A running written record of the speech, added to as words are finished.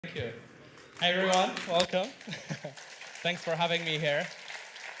Thank you. Hi everyone, welcome. Thanks for having me here.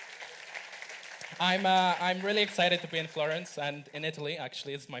 I'm really excited to be in Florence and in Italy.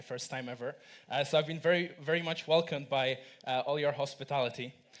 Actually, it's my first time ever. So I've been very much welcomed by all your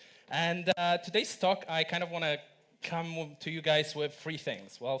hospitality. And today's talk, I kind of want to come to you guys with three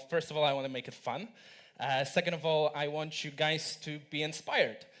things. Well, first of all, I want to make it fun. Second of all, I want you guys to be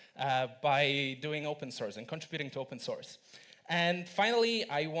inspired by doing open source and contributing to open source. And finally,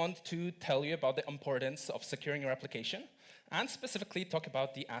 I want to tell you about the importance of securing your application and specifically talk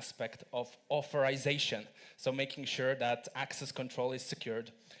about the aspect of authorization, so making sure that access control is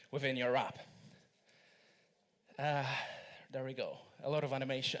secured within your app. There we go, a lot of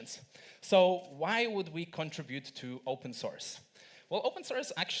animations. So why would we contribute to open source? Well, open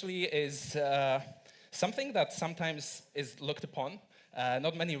source actually is something that sometimes is looked upon.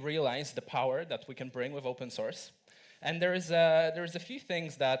 Not many realize the power that we can bring with open source. And there's a few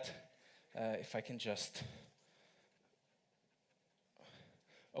things that, if I can just,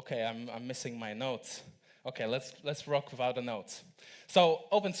 okay, I'm missing my notes. Okay, let's rock without the notes. So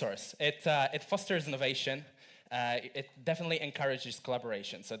open source, it fosters innovation. It definitely encourages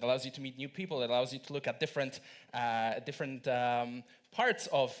collaboration. So it allows you to meet new people. It allows you to look at different parts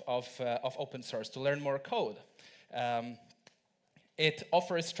of open source to learn more code. It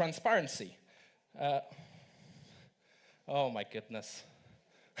offers transparency. Oh my goodness.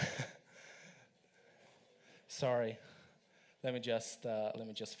 Sorry. Let me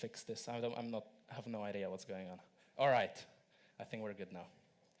just fix this. I have no idea what's going on. All right. I think we're good now.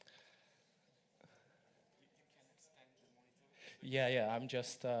 Yeah. I'm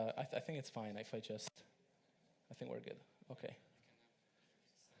just. I think it's fine if I just. I think we're good. Okay.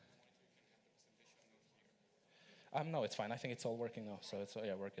 No, it's fine. I think it's all working now. So it's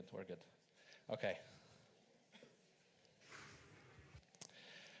yeah, we're good. We're good. Okay.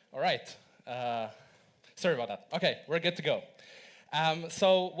 All right. Sorry about that. Okay, we're good to go.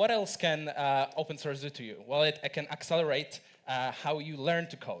 So what else can open source do to you? Well, it can accelerate how you learn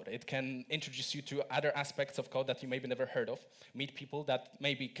to code. It can introduce you to other aspects of code that you maybe never heard of, meet people that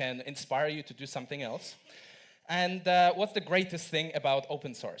maybe can inspire you to do something else. And what's the greatest thing about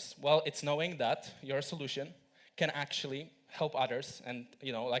open source? Well, it's knowing that your solution can actually help others and,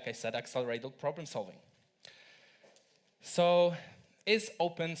 like I said, accelerate problem solving. So, is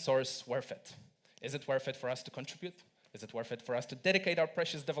open source worth it? Is it worth it for us to contribute? Is it worth it for us to dedicate our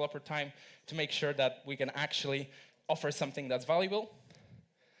precious developer time to make sure that we can actually offer something that's valuable?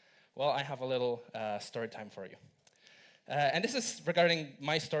 Well, I have a little story time for you. And this is regarding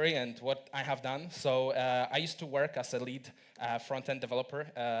my story and what I have done. So I used to work as a lead front-end developer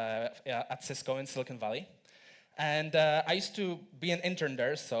at Cisco in Silicon Valley. And I used to be an intern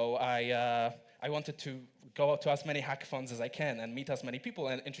there, so I wanted to go out to as many hackathons as I can and meet as many people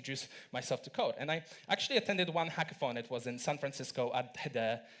and introduce myself to code. And I actually attended one hackathon. It was in San Francisco at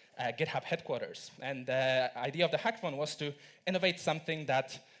the GitHub headquarters. And the idea of the hackathon was to innovate something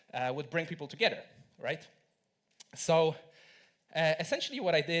that would bring people together, right? So essentially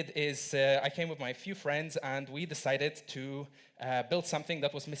what I did is I came with my few friends and we decided to build something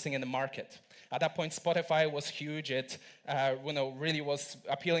that was missing in the market. At that point, Spotify was huge. It really was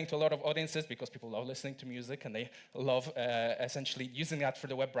appealing to a lot of audiences because people love listening to music and they love essentially using that for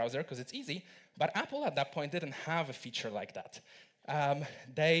the web browser because it's easy. But Apple at that point didn't have a feature like that.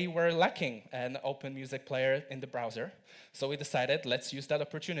 They were lacking an open music player in the browser. So we decided, let's use that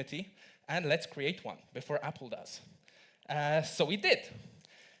opportunity and let's create one before Apple does. So we did.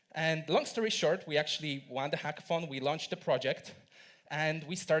 And long story short, we actually won the hackathon. We launched the project. And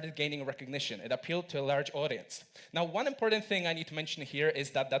we started gaining recognition. It appealed to a large audience. Now, one important thing I need to mention here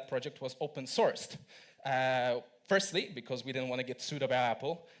is that that project was open sourced. Firstly, because we didn't want to get sued by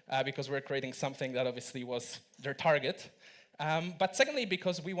Apple, because we were creating something that obviously was their target. But secondly,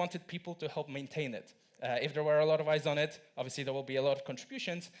 because we wanted people to help maintain it. If there were a lot of eyes on it, obviously there will be a lot of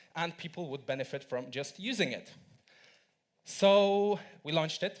contributions, and people would benefit from just using it. So we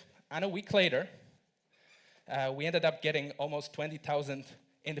launched it, and a week later, we ended up getting almost 20,000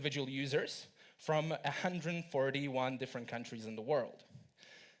 individual users from 141 different countries in the world.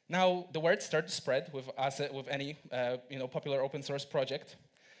 Now, the word started to spread with us, with any popular open source project,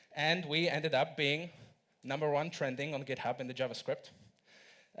 and we ended up being #1 trending on GitHub in the JavaScript.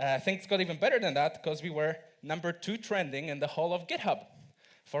 Things got even better than that because we were #2 trending in the whole of GitHub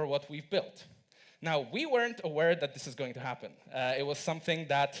for what we've built. Now, we weren't aware that this is going to happen. It was something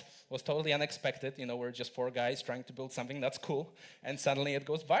that was totally unexpected. We're just 4 guys trying to build something that's cool, and suddenly it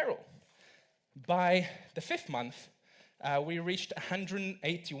goes viral. By the 5th month, we reached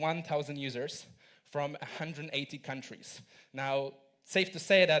 181,000 users from 180 countries. Now, safe to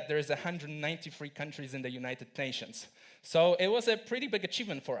say that there's 193 countries in the United Nations. So it was a pretty big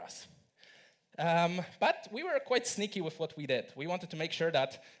achievement for us. But we were quite sneaky with what we did. We wanted to make sure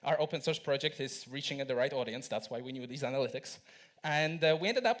that our open source project is reaching the right audience. That's why we knew these analytics. And we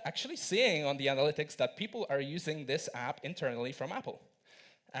ended up actually seeing on the analytics that people are using this app internally from Apple.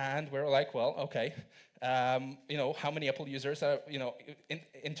 And we were like, well, okay, how many Apple users are,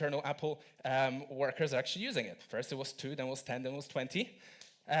 internal Apple workers are actually using it? First it was 2, then it was 10, then it was 20.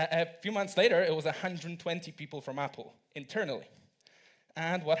 A few months later, it was 120 people from Apple internally.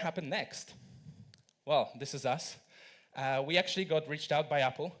 And what happened next? Well, this is us. We actually got reached out by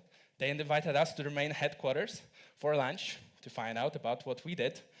Apple. They invited us to their main headquarters for lunch to find out about what we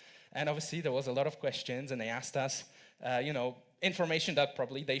did. And obviously, there was a lot of questions, and they asked us, information that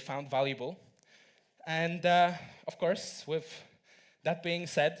probably they found valuable. And of course, with that being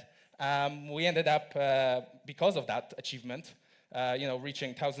said, we ended up, because of that achievement,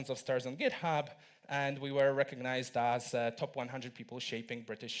 reaching thousands of stars on GitHub, and we were recognized as top 100 people shaping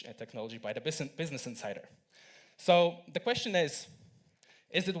British technology by the Business Insider. So the question is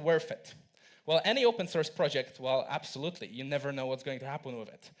it worth it? Well, any open source project, well, absolutely. You never know what's going to happen with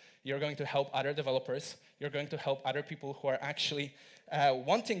it. You're going to help other developers. You're going to help other people who are actually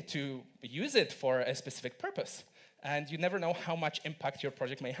wanting to use it for a specific purpose. And you never know how much impact your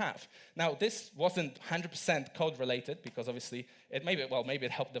project may have. Now, this wasn't 100% code related, because obviously maybe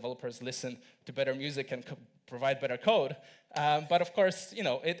it helped developers listen to better music and provide better code. But of course,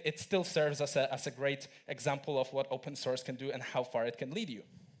 it still serves as a great example of what open source can do and how far it can lead you.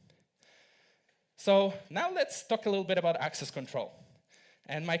 So now let's talk a little bit about access control.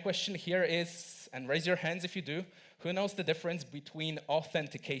 And my question here is, and raise your hands if you do, who knows the difference between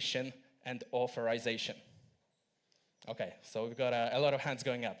authentication and authorization? Okay, so we've got a lot of hands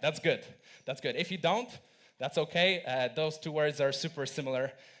going up. That's good. That's good. If you don't, that's okay. Those two words are super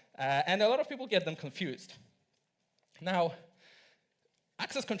similar. And a lot of people get them confused. Now,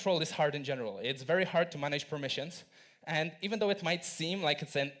 access control is hard in general. It's very hard to manage permissions. And even though it might seem like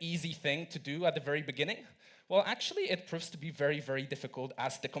it's an easy thing to do at the very beginning, well, actually, it proves to be very, very difficult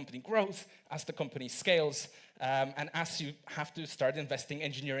as the company grows, as the company scales, and as you have to start investing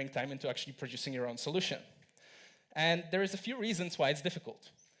engineering time into actually producing your own solution. And there is a few reasons why it's difficult.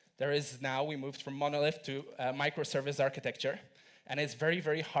 We moved from monolith to microservice architecture, and it's very,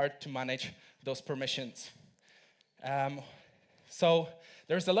 very hard to manage those permissions. So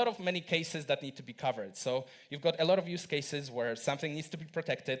there's a lot of many cases that need to be covered. So you've got a lot of use cases where something needs to be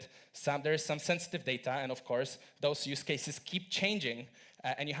protected, there's some sensitive data, and of course, those use cases keep changing,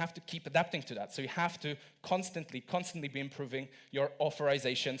 and you have to keep adapting to that. So you have to constantly be improving your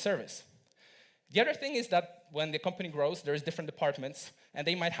authorization service. The other thing is that when the company grows, there's different departments, and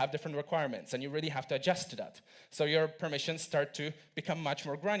they might have different requirements, and you really have to adjust to that. So your permissions start to become much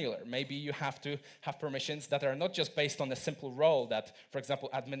more granular. Maybe you have to have permissions that are not just based on a simple role that, for example,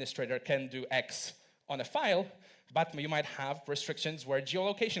 administrator can do X on a file, but you might have restrictions where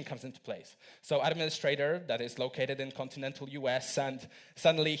geolocation comes into place. So administrator that is located in continental US, and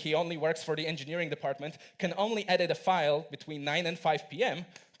suddenly he only works for the engineering department, can only edit a file between 9 and 5 p.m.,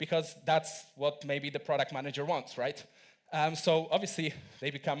 because that's what maybe the product manager wants, right? So obviously,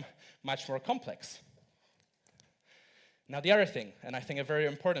 they become much more complex. Now, the other thing, and I think a very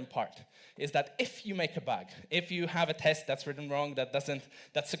important part, is that if you make a bug, if you have a test that's written wrong,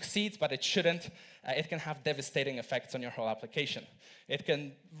 that succeeds, but it shouldn't, it can have devastating effects on your whole application. It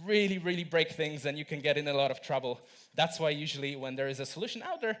can really, really break things, and you can get in a lot of trouble. That's why usually when there is a solution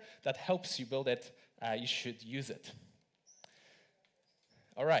out there that helps you build it, you should use it.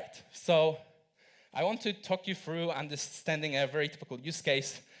 All right, so I want to talk you through understanding a very typical use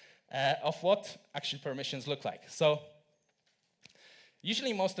case of what actually permissions look like. So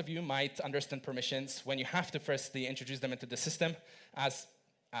usually most of you might understand permissions when you have to firstly introduce them into the system as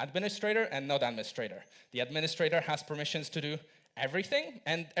administrator and not administrator. The administrator has permissions to do everything,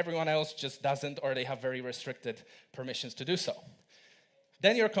 and everyone else just doesn't, or they have very restricted permissions to do so.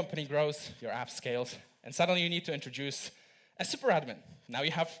 Then your company grows, your app scales, and suddenly you need to introduce a super admin. Now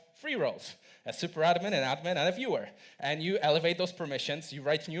you have 3 roles, a super admin, an admin, and a viewer. And you elevate those permissions, you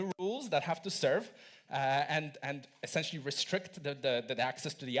write new rules that have to serve, and essentially restrict the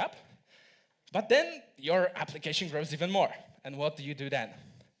access to the app. But then your application grows even more. And what do you do then?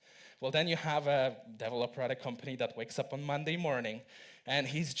 Well, then you have a developer at a company that wakes up on Monday morning, and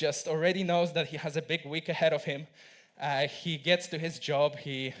he's just already knows that he has a big week ahead of him. He gets to his job,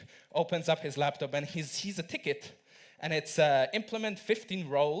 he opens up his laptop, and he sees a ticket. And it's implement 15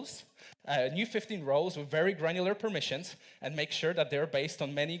 roles, new 15 roles with very granular permissions, and make sure that they're based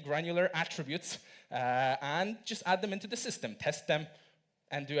on many granular attributes and just add them into the system, test them,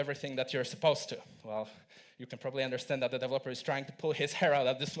 and do everything that you're supposed to. Well, you can probably understand that the developer is trying to pull his hair out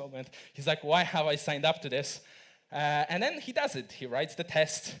at this moment. He's like, why have I signed up to this? And then he does it. He writes the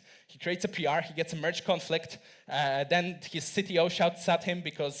test, he creates a PR, he gets a merge conflict, then his CTO shouts at him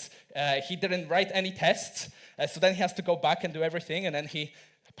because he didn't write any tests, so then he has to go back and do everything, and then he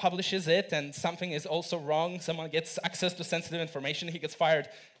publishes it, and something is also wrong, someone gets access to sensitive information, he gets fired,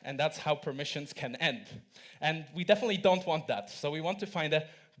 and that's how permissions can end. And we definitely don't want that, so we want to find a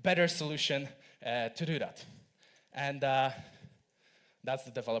better solution to do that. And that's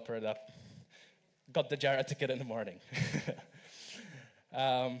the developer that got the Jira ticket in the morning.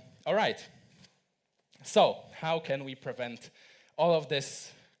 All right. So how can we prevent all of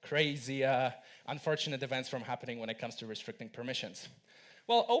this crazy, unfortunate events from happening when it comes to restricting permissions?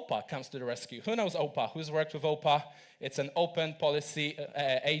 Well, OPA comes to the rescue. Who knows OPA? Who's worked with OPA? It's an open policy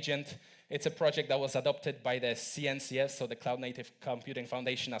agent. It's a project that was adopted by the CNCF, so the Cloud Native Computing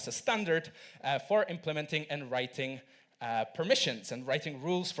Foundation, as a standard for implementing and writing permissions and writing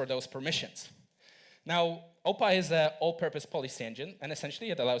rules for those permissions. Now, OPA is an all-purpose policy engine, and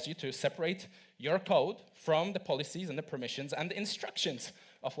essentially it allows you to separate your code from the policies and the permissions and the instructions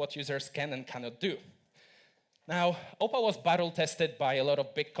of what users can and cannot do. Now, OPA was battle-tested by a lot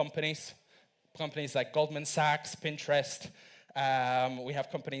of big companies like Goldman Sachs, Pinterest. We have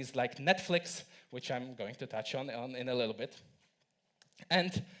companies like Netflix, which I'm going to touch on in a little bit.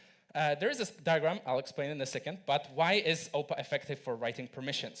 And there is a diagram, I'll explain in a second, but why is OPA effective for writing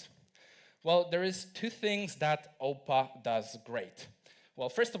permissions? Well, there is two things that OPA does great. Well,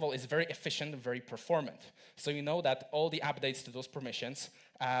 first of all, it's very efficient and very performant. So you know that all the updates to those permissions,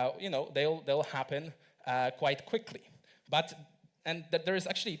 they'll happen quite quickly. And there is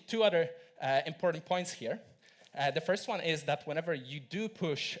actually two other important points here. The first one is that whenever you do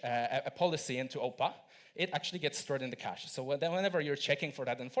push a policy into OPA, it actually gets stored in the cache. So whenever you're checking for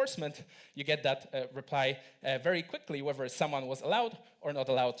that enforcement, you get that reply very quickly, whether someone was allowed or not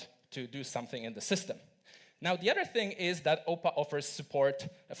allowed to do something in the system. Now, the other thing is that OPA offers support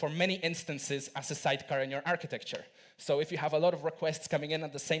for many instances as a sidecar in your architecture. So if you have a lot of requests coming in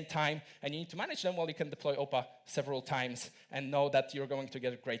at the same time and you need to manage them, well, you can deploy OPA several times and know that you're going to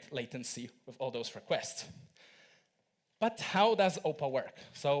get great latency with all those requests. But how does OPA work?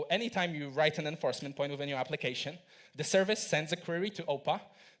 So anytime you write an enforcement point within your application, the service sends a query to OPA.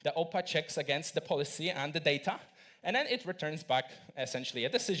 The OPA checks against the policy and the data, and then it returns back essentially a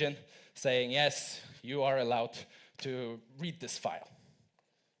decision saying, yes, you are allowed to read this file.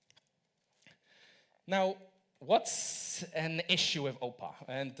 Now, what's an issue with OPA?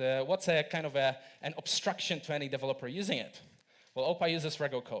 And what's a kind of an obstruction to any developer using it? Well, OPA uses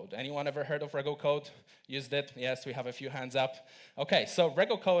Rego code. Anyone ever heard of Rego code? Used it? Yes, we have a few hands up. Okay, so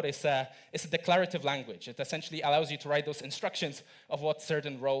Rego code is a declarative language. It essentially allows you to write those instructions of what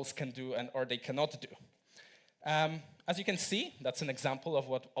certain roles can do or they cannot do. As you can see, that's an example of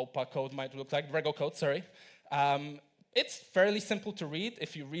what OPA code might look like, Rego code, sorry. It's fairly simple to read.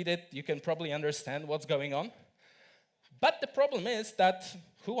 If you read it, you can probably understand what's going on. But the problem is that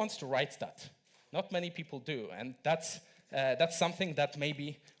who wants to write that? Not many people do, and that's something that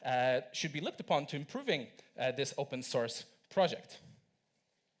maybe should be looked upon to improving this open source project.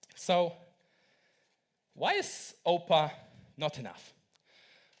 So, why is OPA not enough?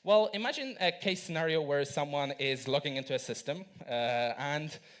 Well, imagine a case scenario where someone is logging into a system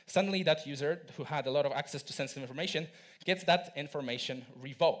and suddenly that user who had a lot of access to sensitive information gets that information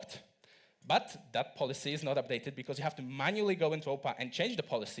revoked. But that policy is not updated because you have to manually go into OPA and change the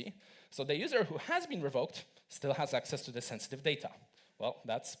policy. So the user who has been revoked still has access to the sensitive data. Well,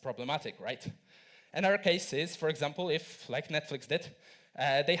 that's problematic, right? Another case is, for example, if, like Netflix did,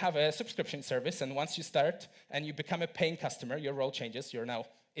 they have a subscription service, and once you start and you become a paying customer, your role changes. You're now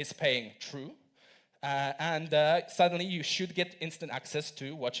is paying true. And suddenly you should get instant access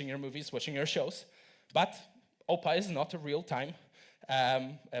to watching your movies, watching your shows. But OPA is not a real-time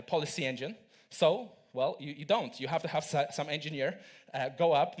policy engine. So, well, you don't. You have to have some engineer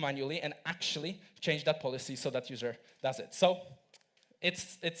go up manually and actually change that policy so that user does it. So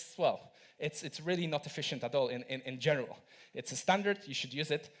it's really not efficient at all in general. It's a standard, you should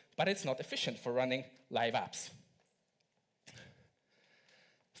use it, but it's not efficient for running live apps.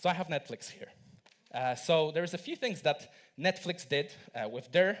 So I have Netflix here. So there's a few things that Netflix did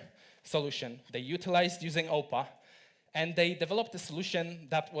with their solution. They utilized using OPA, and they developed a solution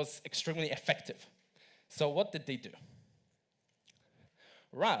that was extremely effective. So what did they do?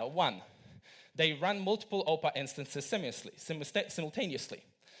 One, they run multiple OPA instances simultaneously.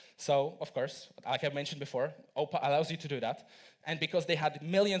 So, of course, like I mentioned before, OPA allows you to do that. And because they had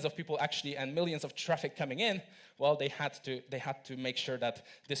millions of people actually and millions of traffic coming in, well, they had to make sure that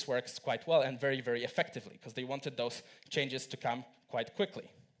this works quite well and very, very effectively, because they wanted those changes to come quite quickly.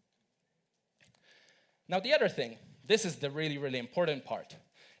 Now, the other thing, this is the really, really important part.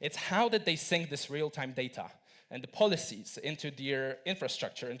 It's how did they sync this real-time data and the policies into their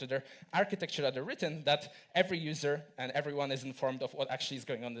infrastructure, into their architecture that are written, that every user and everyone is informed of what actually is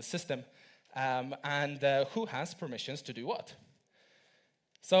going on in the system, and who has permissions to do what.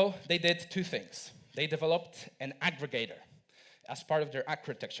 So they did two things. They developed an aggregator as part of their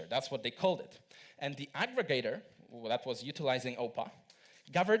architecture. That's what they called it. And the aggregator, that was utilizing OPA,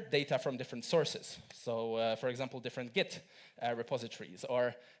 gathered data from different sources. So, for example, different Git repositories,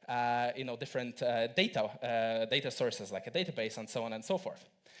 or different data sources like a database, and so on and so forth.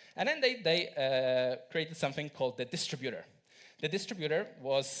 And then they created something called the distributor. The distributor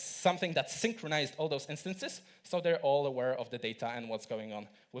was something that synchronized all those instances, so they're all aware of the data and what's going on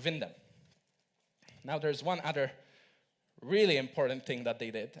within them. Now, there's one other really important thing that they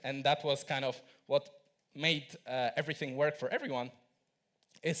did, and that was kind of what made everything work for everyone,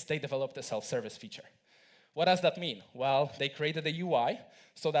 is they developed a self-service feature. What does that mean? Well, they created a UI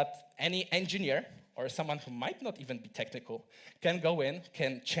so that any engineer or someone who might not even be technical can go in,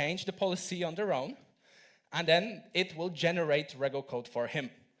 can change the policy on their own, and then it will generate Rego code for him.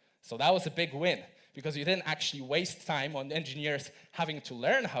 So that was a big win, because you didn't actually waste time on engineers having to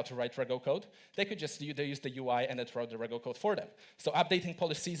learn how to write Rego code. They could just use the UI and it wrote the Rego code for them. So updating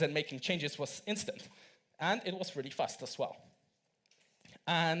policies and making changes was instant. And it was really fast as well.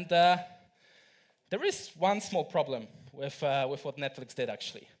 And there is one small problem with what Netflix did,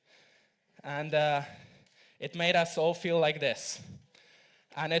 actually. And it made us all feel like this.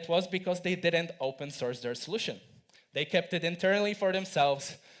 And it was because they didn't open source their solution. They kept it internally for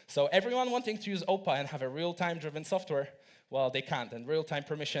themselves. So everyone wanting to use OPA and have a real-time driven software, well, they can't. And real-time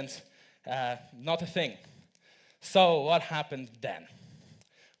permissions, not a thing. So what happened then?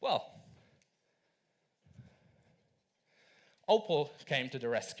 Well, OPAL came to the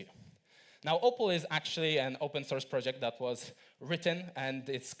rescue. Now, OPAL is actually an open source project that was written, and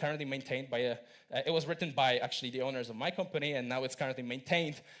it's currently maintained by it was written by actually the owners of my company, and now it's currently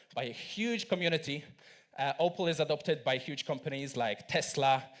maintained by a huge community. OPAL is adopted by huge companies like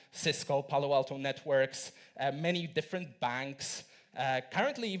Tesla, Cisco, Palo Alto Networks, many different banks.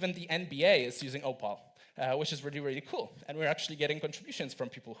 Currently, even the NBA is using OPAL, which is really, really cool. And we're actually getting contributions from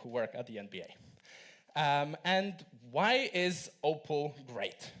people who work at the NBA. And why is OPAL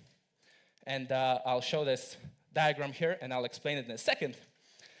great? And I'll show this diagram here, and I'll explain it in a second.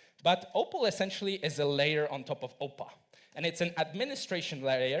 But OPAL essentially is a layer on top of OPA. And it's an administration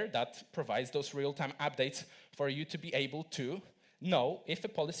layer that provides those real-time updates for you to be able to know if a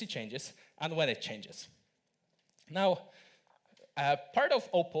policy changes and when it changes. Now, part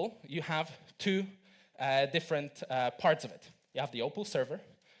of OPAL, you have two different parts of it. You have the OPAL server,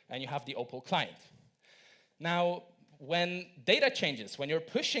 and you have the OPAL client. Now, when data changes, when you're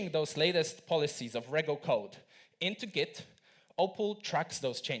pushing those latest policies of Rego code into Git, OPAL tracks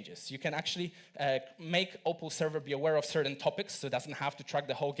those changes. You can actually make OPAL server be aware of certain topics, so it doesn't have to track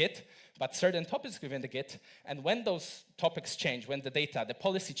the whole Git, but certain topics within the Git. And when those topics change, when the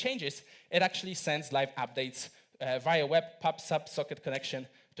policy changes, it actually sends live updates via web PubSub socket connection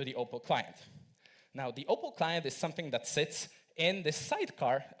to the OPAL client. Now, the OPAL client is something that sits in this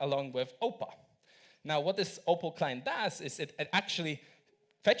sidecar along with OPA. Now, what this OPAL client does is it actually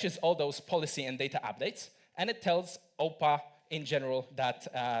fetches all those policy and data updates, and it tells OPA in general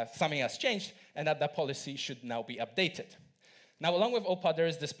that something has changed and that that policy should now be updated. Now, along with OPA, there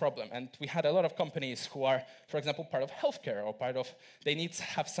is this problem, and we had a lot of companies who are, for example, part of healthcare, or they need to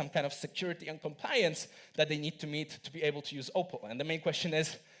have some kind of security and compliance that they need to meet to be able to use OPAL. And the main question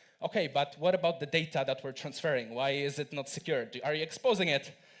is, okay, but what about the data that we're transferring? Why is it not secure? Are you exposing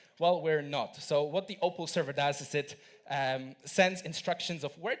it? Well, we're not. So what the OPAL server does is it sends instructions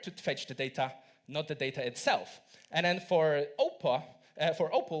of where to fetch the data, not the data itself. And then for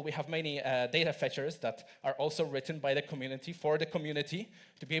OPAL, we have many data fetchers that are also written by the community for the community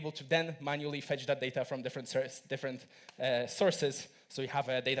to be able to then manually fetch that data from different sources. So we have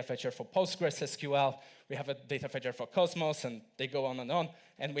a data fetcher for PostgreSQL, we have a data fetcher for Cosmos, and they go on,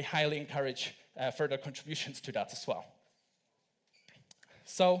 and we highly encourage further contributions to that as well.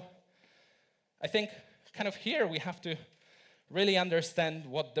 So I think kind of here we have to really understand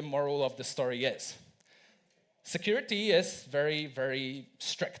what the moral of the story is. Security is very, very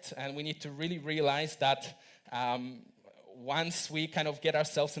strict, and we need to really realize that once we kind of get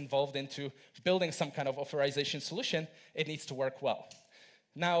ourselves involved into building some kind of authorization solution, it needs to work well.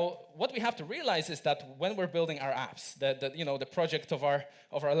 Now, what we have to realize is that when we're building our apps, the project of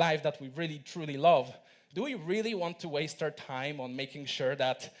our life that we really truly love, do we really want to waste our time on making sure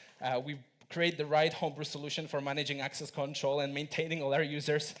that we create the right homebrew solution for managing access control and maintaining all our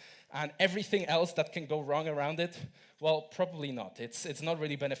users and everything else that can go wrong around it? Well, probably not. It's not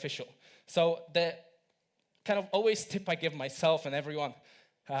really beneficial. So the kind of always tip I give myself and everyone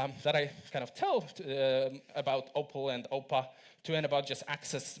that I kind of tell about OPAL and OPA and about just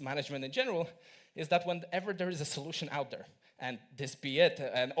access management in general is that whenever there is a solution out there, and this be it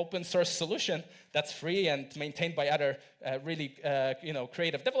an open source solution that's free and maintained by other really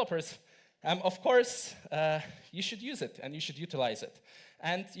creative developers, of course you should use it and you should utilize it.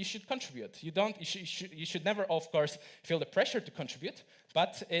 And you should contribute. You should never, of course, feel the pressure to contribute,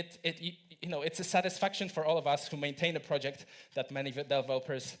 but it's a satisfaction for all of us who maintain a project that many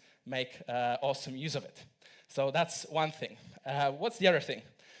developers make awesome use of it. So that's one thing. What's the other thing?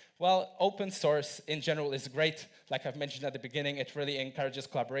 Well, open source in general is great. Like I've mentioned at the beginning, it really encourages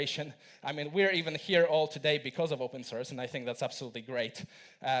collaboration. I mean, we're even here all today because of open source, and I think that's absolutely great.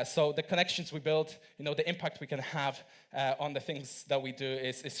 So the connections we build, the impact we can have on the things that we do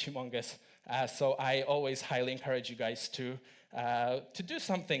is humongous. So I always highly encourage you guys to do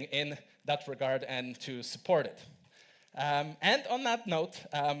something in that regard and to support it. And on that note,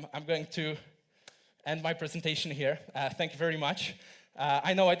 I'm going to end my presentation here. Thank you very much.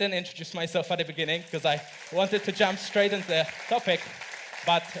 I know I didn't introduce myself at the beginning because I wanted to jump straight into the topic,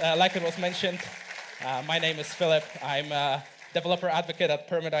 but like it was mentioned, my name is Filip. I'm a developer advocate at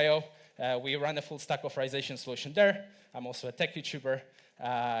Permit.io. We run a full stack authorization solution there. I'm also a tech YouTuber,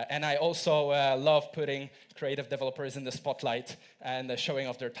 and I also love putting creative developers in the spotlight and showing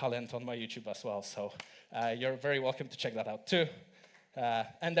off their talent on my YouTube as well. So you're very welcome to check that out too.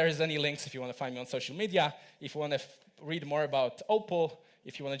 And there's any links if you want to find me on social media. If you want to read more about OPAL,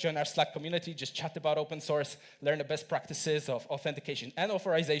 if you want to join our Slack community, just chat about open source, learn the best practices of authentication and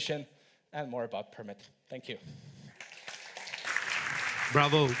authorization, and more about Permit. Thank you.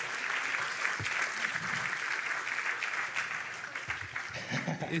 Bravo.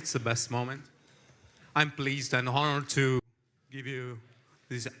 It's the best moment. I'm pleased and honored to give you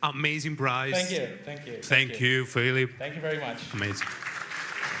this amazing prize. Thank you. Thank you. Thank you, Filip. Thank you very much. Amazing.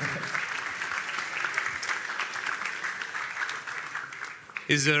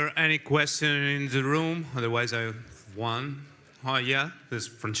 Is there any question in the room? Otherwise, I have one. Oh, yeah, there's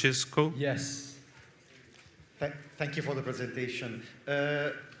Francesco. Yes. Thank you for the presentation.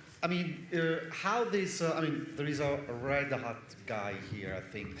 How this, there is a red hat guy here, I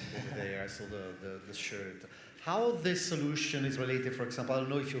think, over there. I saw the shirt. How this solution is related, for example, I don't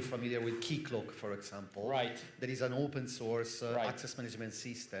know if you're familiar with Keycloak, for example. Right. That is an open source access management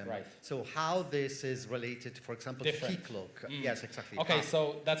system. Right. So how this is related, for example, to Keycloak. Yes, exactly. Okay,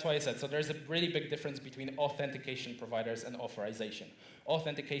 so that's why I said, so there's a really big difference between authentication providers and authorization.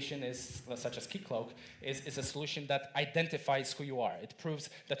 Authentication is, such as Keycloak, is a solution that identifies who you are. It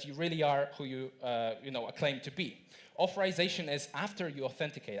proves that you really are who you, claim to be. Authorization is after you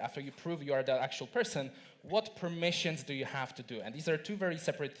authenticate, after you prove you are the actual person, what permissions do you have to do? And these are two very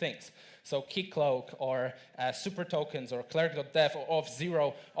separate things. So Keycloak or super tokens or clerk.dev or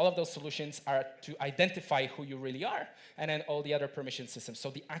auth0, all of those solutions are to identify who you really are, and then all the other permission systems.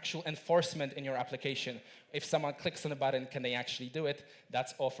 So the actual enforcement in your application, if someone clicks on a button, can they actually do it?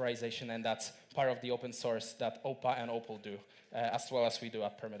 That's authorization, and that's part of the open source that OPA and OPAL do, as well as we do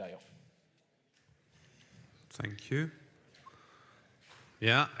at Permit.io. Thank you.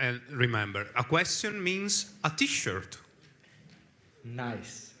 Yeah, and remember, a question means a t-shirt.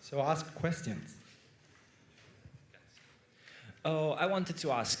 Nice. So ask questions. Oh, I wanted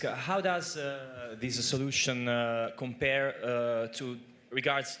to ask, how does this solution compare to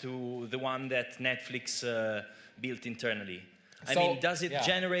regards to the one that Netflix built internally? I mean, does it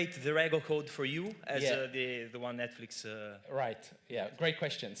generate the Rego code for you as the one Netflix? Right. Yeah. Great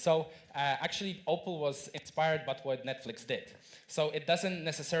question. So actually, OPAL was inspired by what Netflix did. So it doesn't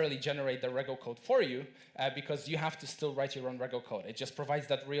necessarily generate the Rego code for you because you have to still write your own Rego code. It just provides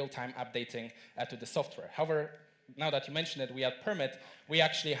that real-time updating to the software. However, now that you mentioned it, we at Permit, we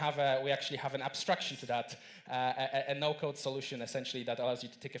actually have an abstraction to that, a no-code solution essentially that allows you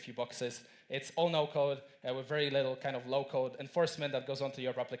to tick a few boxes. It's all no-code with very little kind of low-code enforcement that goes onto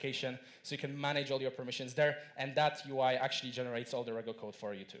your application, so you can manage all your permissions there, and that UI actually generates all the Rego code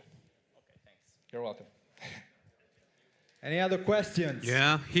for you too. Okay, thanks. You're welcome. Any other questions?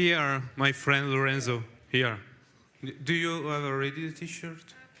 Yeah, here, my friend Lorenzo, here. Do you have already the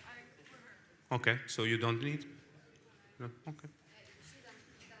t-shirt? Okay, so you don't need? No? Okay.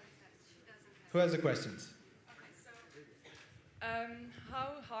 Who has the questions? Okay, so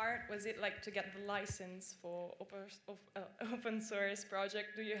how hard was it like to get the license for open source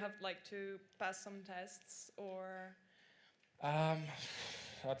project? Do you have like to pass some tests or?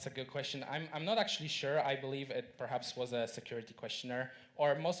 That's a good question. I'm not actually sure. I believe it perhaps was a security questionnaire,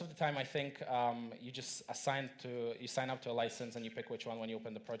 or most of the time I think you just you sign up to a license and you pick which one when you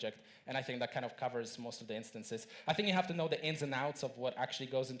open the project, and I think that kind of covers most of the instances. I think you have to know the ins and outs of what actually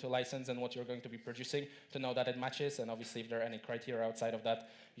goes into a license and what you're going to be producing to know that it matches, and obviously if there are any criteria outside of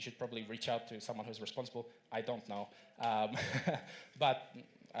that, you should probably reach out to someone who's responsible. I don't know. But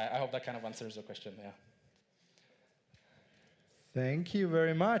I hope that kind of answers the question, yeah. Thank you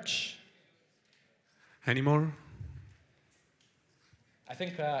very much. Any more? I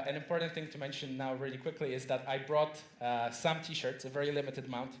think an important thing to mention now really quickly is that I brought some t-shirts, a very limited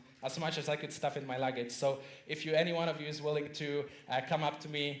amount, as much as I could stuff in my luggage. So if any one of you is willing to come up to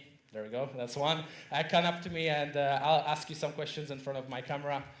me, there we go, that's one, come up to me and I'll ask you some questions in front of my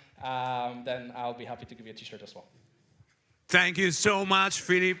camera, then I'll be happy to give you a t-shirt as well. Thank you so much,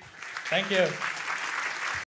 Filip. Thank you.